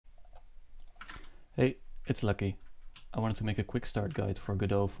Hey, it's Lucky. I wanted to make a quick start guide for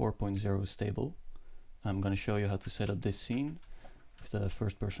Godot 4.0 stable. I'm going to show you how to set up this scene with the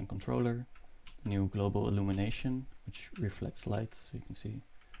first person controller, new global illumination which reflects light, so you can see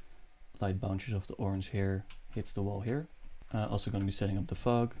light bounces off the orange here, hits the wall here. Also going to be setting up the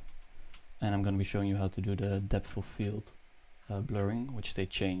fog, and I'm going to be showing you how to do the depth of field blurring, which they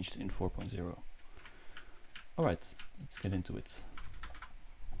changed in 4.0. Alright, let's get into it.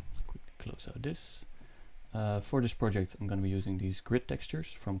 Quickly close out this. For this project I'm going to be using these grid textures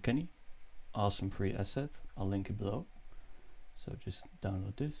from Kenny. Awesome free asset, I'll link it below. So just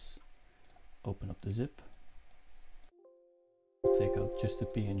download this, open up the zip, take out just the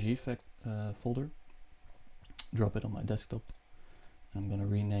PNG folder, drop it on my desktop, and I'm going to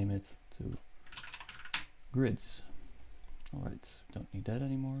rename it to grids. Alright, don't need that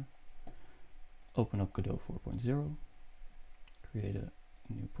anymore. Open up Godot 4.0, create a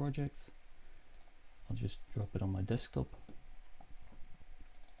new project. I'll just drop it on my desktop,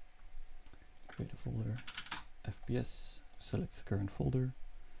 create a folder, FPS, select the current folder,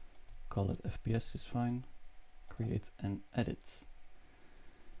 call it FPS is fine, create and edit.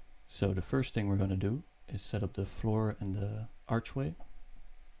 So the first thing we're going to do is set up the floor and the archway.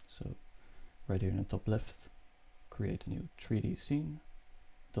 So right here in the top left, create a new 3D scene,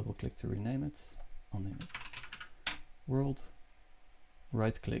 double click to rename it, I'll name it world,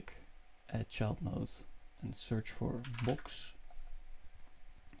 right click, add child node and search for box.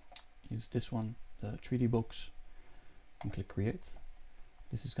 Use this one, the 3D box, and click create.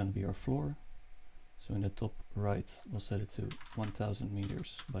 This is going to be our floor. So in the top right we'll set it to 1000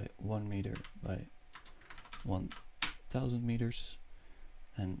 meters by 1 meter by 1000 meters,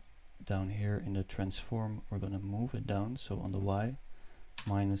 and down here in the transform we're going to move it down, so on the Y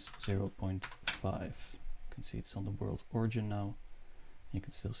minus 0.5. You can see it's on the world origin now. You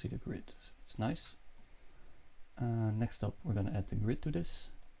can still see the grid, so it's nice. Next up we're going to add the grid to this,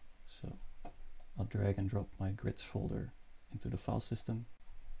 so I'll drag and drop my grids folder into the file system,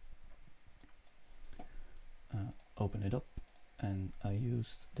 open it up, and I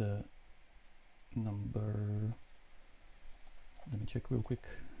used the number, let me check real quick,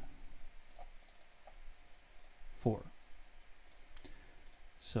 4.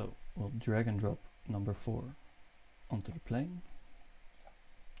 So we'll drag and drop number 4 onto the plane,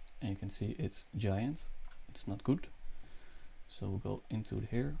 and you can see it's giant, it's not good. So we'll go into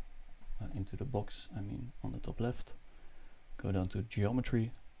here, into the box, I mean on the top left, go down to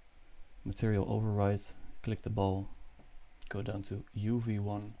geometry, material override, click the ball, go down to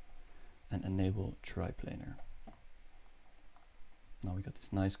UV1 and enable triplanar. Now we got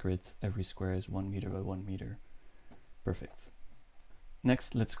this nice grid, every square is 1 meter by 1 meter, perfect.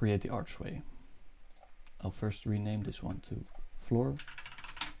 Next let's create the archway. I'll first rename this one to floor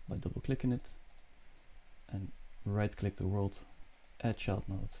by double clicking it, and right click the world, add child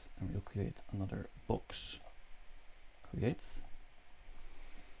node, and we'll create another box. Create.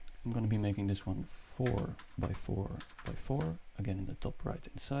 I'm going to be making this one 4 by 4 by 4, again in the top right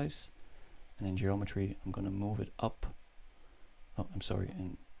in size, and in geometry I'm going to move it up, oh I'm sorry,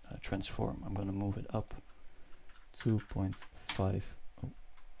 in transform I'm going to move it up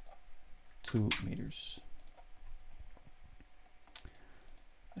 2.52 meters.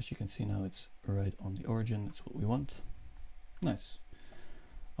 As you can see now it's right on the origin, it's what we want. Nice.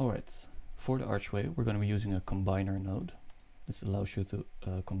 Alright, for the archway we're going to be using a combiner node. This allows you to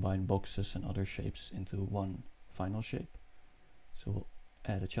combine boxes and other shapes into one final shape. So we'll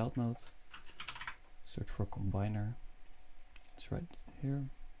add a child node, search for combiner, it's right here,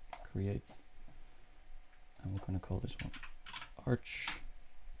 create, and we're going to call this one arch,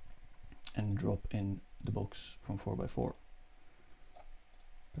 and drop in the box from 4 by 4.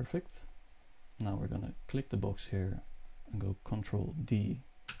 Perfect. Now we're going to click the box here and go Ctrl D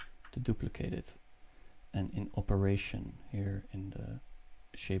to duplicate it, and in operation here in the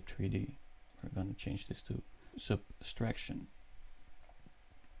shape 3D we're going to change this to subtraction.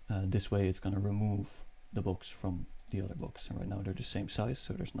 This way it's going to remove the box from the other box, and right now they're the same size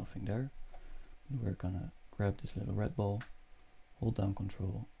so there's nothing there. We're going to grab this little red ball, hold down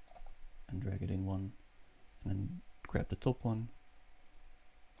Ctrl and drag it in one, and then grab the top one,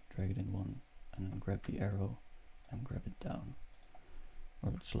 drag it in one, and then grab the arrow and grab it down,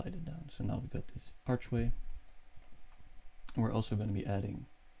 or slide it down. So now we got this archway. We're also going to be adding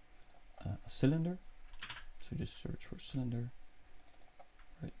a cylinder, so just search for cylinder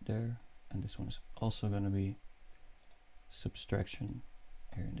right there, and this one is also going to be subtraction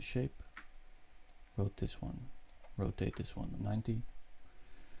here in the shape. Rotate this one 90,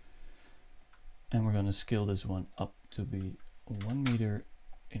 and we're going to scale this one up to be 1 meter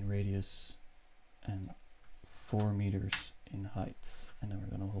in radius and 4 meters in height. And then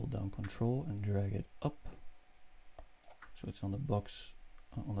we're going to hold down Control and drag it up. So it's on the box,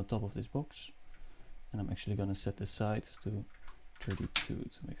 on the top of this box. And I'm actually going to set the sides to 32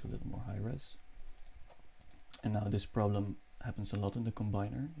 to make it a little more high res. And now this problem happens a lot in the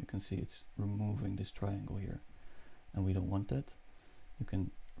combiner. You can see it's removing this triangle here, and we don't want that. You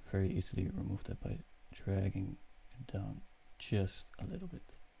can very easily remove that by dragging it down just a little bit.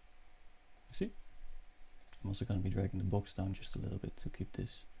 You see? I'm also going to be dragging the box down just a little bit to keep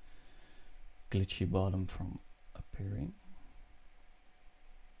this glitchy bottom from appearing.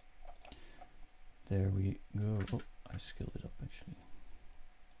 There we go. Oh, I scaled it up actually.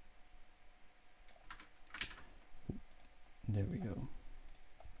 There we go.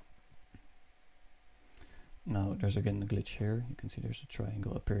 Now there's again a glitch here. You can see there's a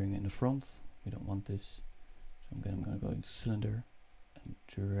triangle appearing in the front. We don't want this. So again I'm going to go into cylinder and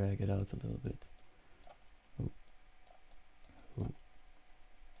drag it out a little bit.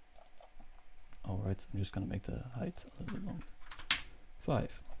 Alright, I'm just going to make the height a little bit longer.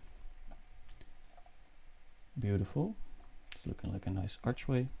 5. Beautiful. It's looking like a nice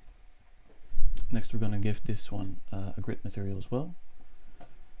archway. Next we're going to give this one a grid material as well.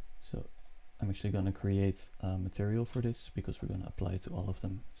 So I'm actually going to create a material for this because we're going to apply it to all of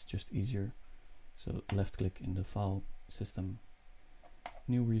them. It's just easier. So left click in the file system,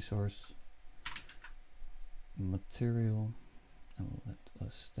 new resource, material, and we'll let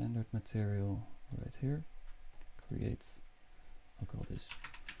a standard material right here. Create, I'll call this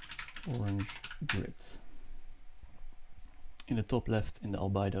orange grid. In the top left in the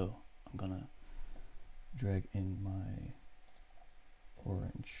albedo, I'm gonna drag in my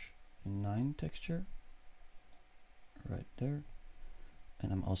orange 9 texture right there,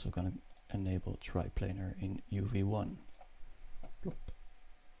 and I'm also gonna enable triplanar in UV1. Plop.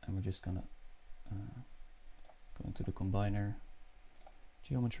 And we're just gonna go into the combiner,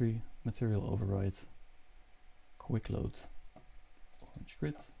 geometry, material override, quick load, orange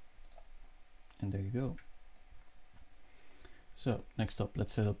grid, and there you go. So next up,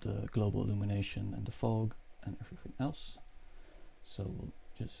 let's set up the global illumination and the fog and everything else. So we'll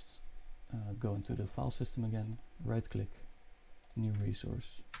just go into the file system again, right click, new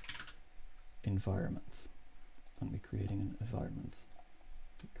resource, environment. I'm going to be creating an environment.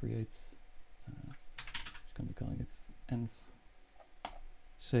 Click create, just going to be calling it env,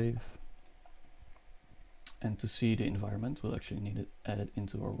 save. And to see the environment, we'll actually need to add it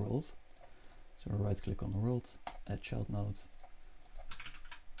into our world. So we'll right click on the world, add child node,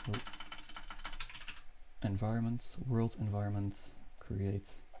 environment, world environment, create,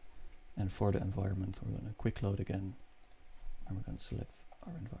 and for the environment we're going to quick load again, and we're going to select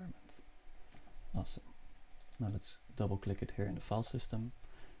our environment. Awesome. Now let's double click it here in the file system.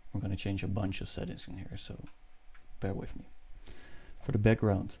 We're going to change a bunch of settings in here, so bear with me. For the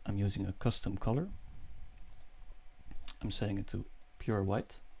background, I'm using a custom color. I'm setting it to pure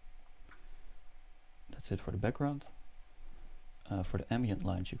white. That's it for the background. For the ambient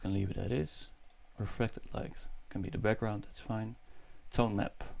lines, you can leave it as is. Reflected light can be the background, that's fine. Tone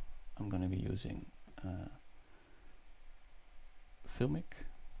map, I'm going to be using Filmic.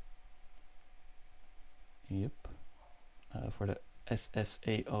 Yep. For the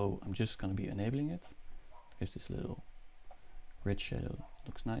SSAO, I'm just going to be enabling it. It gives this little red shadow,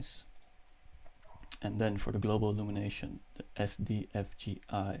 looks nice. And then for the global illumination, the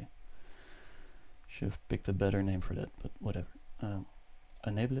SDFGI. Should have picked a better name for that, but whatever.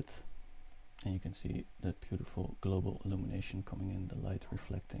 Enable it, and you can see that beautiful global illumination coming in, the light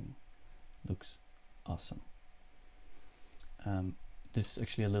reflecting. Looks awesome. This is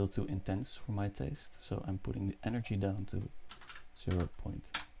actually a little too intense for my taste, so I'm putting the energy down to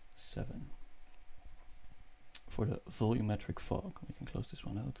 0.7. For the volumetric fog, we can close this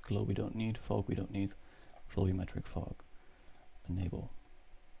one out. Glow we don't need, fog we don't need, volumetric fog, enable.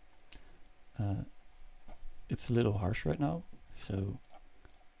 It's a little harsh right now, so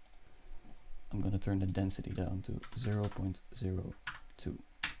I'm going to turn the density down to 0.02.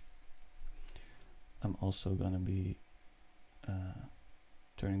 I'm also going to be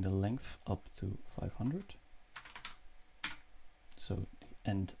turning the length up to 500, so the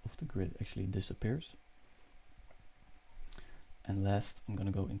end of the grid actually disappears. And last, I'm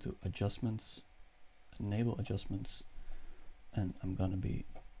going to go into adjustments, enable adjustments, and I'm going to be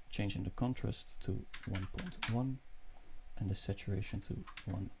changing the contrast to 1.1 and the saturation to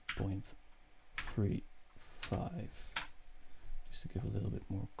 1.35, just to give a little bit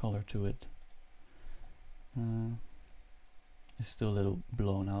more color to it. It's still a little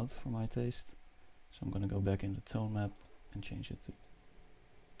blown out for my taste, so I'm going to go back in the tone map and change it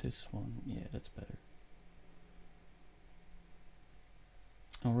to this one. Yeah, that's better.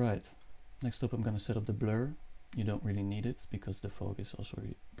 Alright, next up I'm going to set up the blur. You don't really need it because the fog is also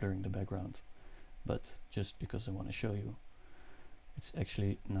blurring the background, but just because I want to show you, it's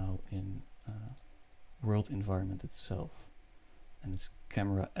actually now in world environment itself, and it's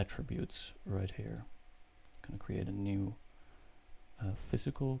camera attributes right here. I'm going to create a new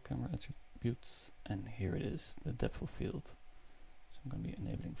physical camera attributes, and here it is, the depth of field. So I'm going to be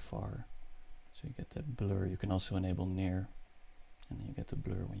enabling far, so you get that blur. You can also enable near, and then you get the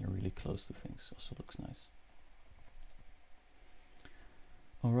blur when you're really close to things. Also looks nice.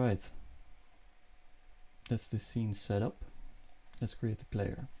 Alright, that's the scene setup. Let's create the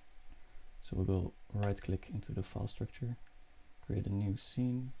player. So we'll go right click into the file structure, create a new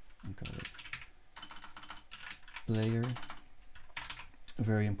scene, and call it player.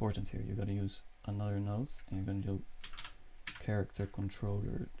 Very important here, you're going to use another node, and you're going to do character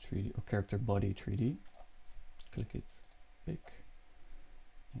controller 3D or character body 3D. Click it, pick,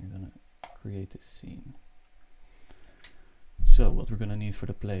 and you're going to create this scene. So what we're going to need for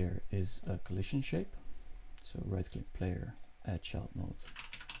the player is a collision shape. So right click player, add child node,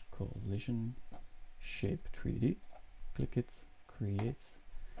 collision shape 3D, click it, create,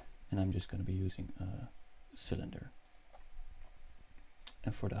 and I'm just going to be using a cylinder.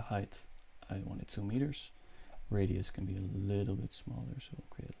 And for the height, I want it 2 meters. Radius can be a little bit smaller, so we'll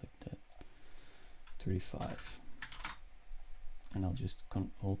create like that, 35. And I'll just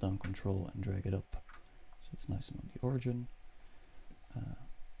hold down Control and drag it up, so it's nice and on the origin.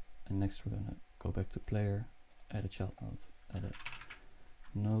 And next we're gonna go back to player, add a child node, add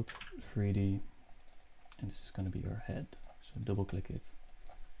a node 3D, and this is gonna be our head. So double click it,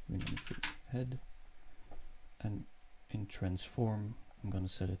 rename it to head, and in transform I'm gonna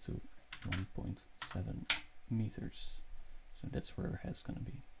set it to 1.7 meters. So that's where our head's gonna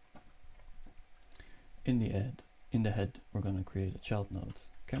be. In the head we're gonna create a child node,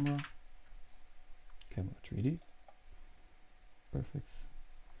 camera 3D. Perfect.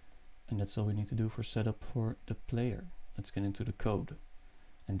 And that's all we need to do for setup for the player. Let's get into the code.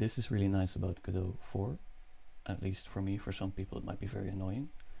 And this is really nice about Godot 4. At least for me, for some people it might be very annoying.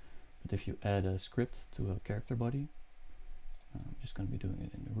 But if you add a script to a character body, I'm just going to be doing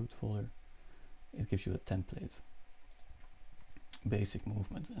it in the root folder, it gives you a template. Basic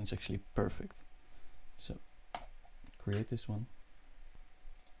movement, and it's actually perfect. So create this one.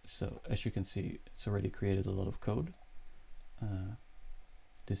 So as you can see, it's already created a lot of code.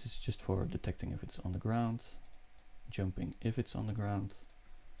 This is just for detecting if it's on the ground, jumping if it's on the ground,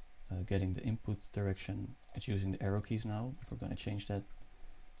 getting the input direction. It's using the arrow keys now, but we're going to change that,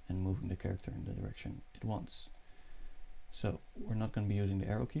 and moving the character in the direction it wants. So we're not going to be using the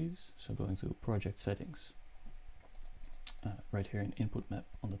arrow keys, so going to project settings, right here in input map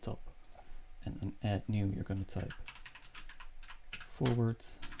on the top, and in add new you're going to type forward,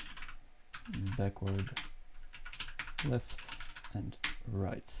 backward, left, and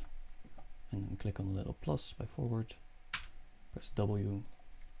right, and then click on the little plus by forward, press W,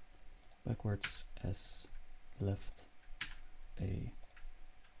 backwards, S, left, A,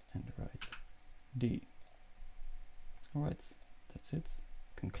 and right, D. Alright, that's it.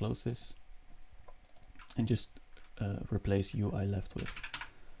 You can close this and just replace UI left with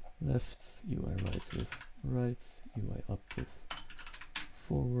left, UI right with right, UI up with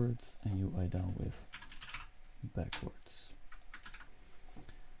forwards, and UI down with backwards.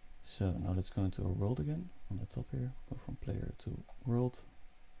 So now let's go into our world again on the top here, go from player to world,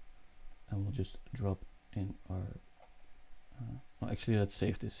 and we'll just drop in our, well, actually let's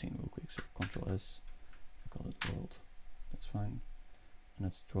save this scene real quick, so Control S, I call it world, that's fine, and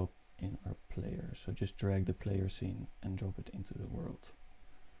let's drop in our player, so just drag the player scene and drop it into the world.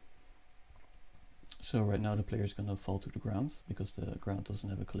 So right now the player is going to fall to the ground because the ground doesn't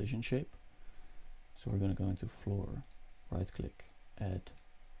have a collision shape, so we're going to go into floor, right click, add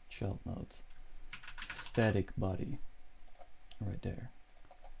child node, static body, right there,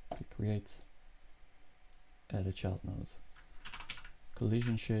 click create, add a child node,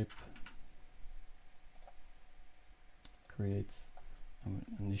 collision shape, create,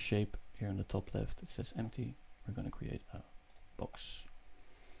 and the shape here on the top left it says empty. We're going to create a box,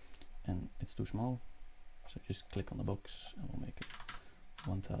 and it's too small, so just click on the box and we'll make it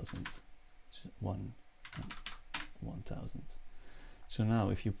 1000, 1 and 1000. So now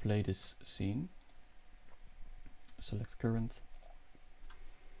if you play this scene, select current,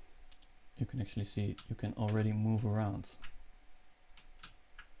 you can actually see you can already move around.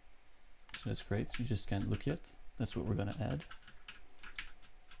 So that's great, you just can't look yet. That's what we're going to add.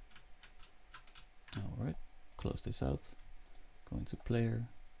 Alright, close this out, go into player,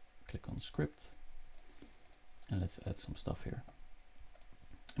 click on script, and let's add some stuff here.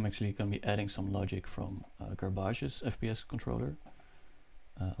 I'm actually going to be adding some logic from Garbage's FPS controller.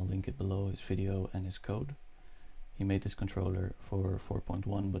 I'll link it below, his video and his code. He made this controller for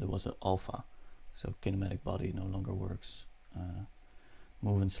 4.1, but it was an alpha, so kinematic body no longer works.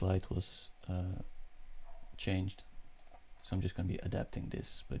 Move and slide was changed, so I'm just going to be adapting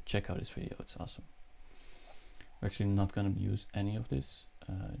this, but check out this video, it's awesome. We're actually not going to use any of this,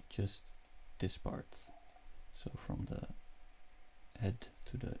 just this part, so from the head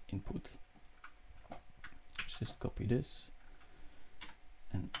to the input. Let's just copy this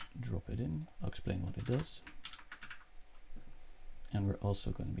and drop it in. I'll explain what it does. And we're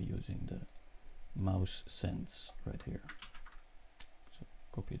also going to be using the mouse sense right here. So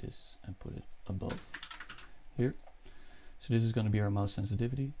copy this and put it above here. So this is going to be our mouse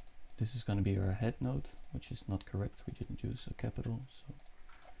sensitivity. This is going to be our head node, which is not correct. We didn't use a capital, so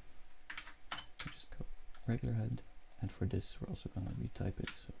just go regular head. And for this, we're also going to retype it.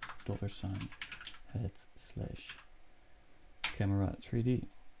 So $head / camera 3D.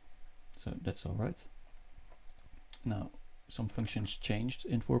 So that's all right. Now, some functions changed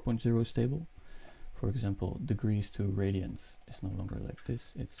in 4.0 stable. For example, degrees to radians is no longer like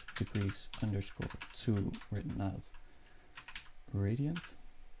this. It's degrees _2 written out radiant.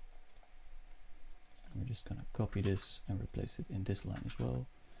 And we're just gonna copy this and replace it in this line as well,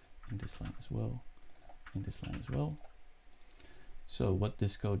 in this line as well, in this line as well. So what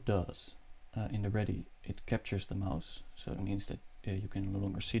this code does, in the ready, it captures the mouse. So it means that you can no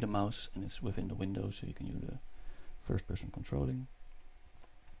longer see the mouse and it's within the window, so you can use the first person controlling.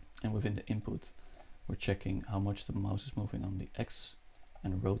 And within the input, we're checking how much the mouse is moving on the X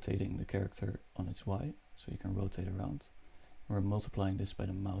and rotating the character on its Y, so you can rotate around. And we're multiplying this by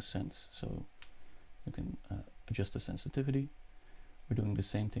the mouse sense, so you can adjust the sensitivity. We're doing the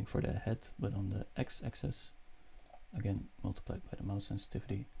same thing for the head, but on the X-axis, again multiplied by the mouse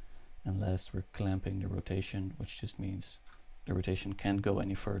sensitivity. And last, we're clamping the rotation, which just means the rotation can't go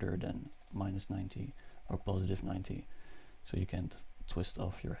any further than -90 or +90, so you can't twist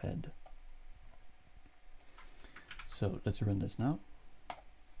off your head. So let's run this now.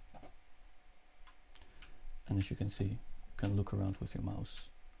 And as you can see, you can look around with your mouse,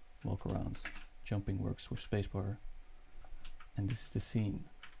 walk around. Jumping works with spacebar. And this is the scene.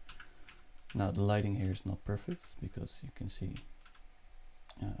 Now the lighting here is not perfect because you can see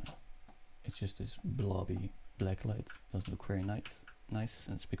it's just this blobby black light. Doesn't look very nice,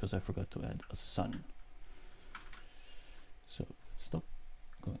 and it's because I forgot to add a sun. So let's stop,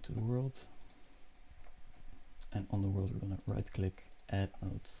 go into the world, and on the world we're going to right click, add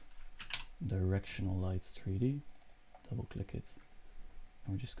node, directional lights 3D, double click it,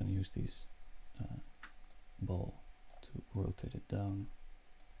 and we're just going to use these ball to rotate it down.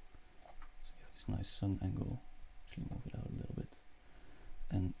 So you have this nice sun angle. Actually move it out a little bit.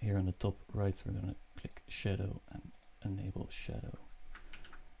 And here on the top right we're going to click shadow and enable shadow.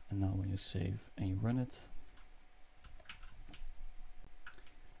 And now when you save and you run it,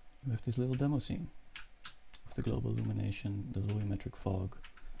 you have this little demo scene with the global illumination, the volumetric fog,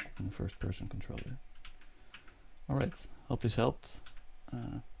 and the first person controller. Alright, hope this helped.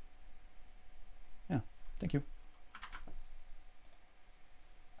 Yeah, thank you.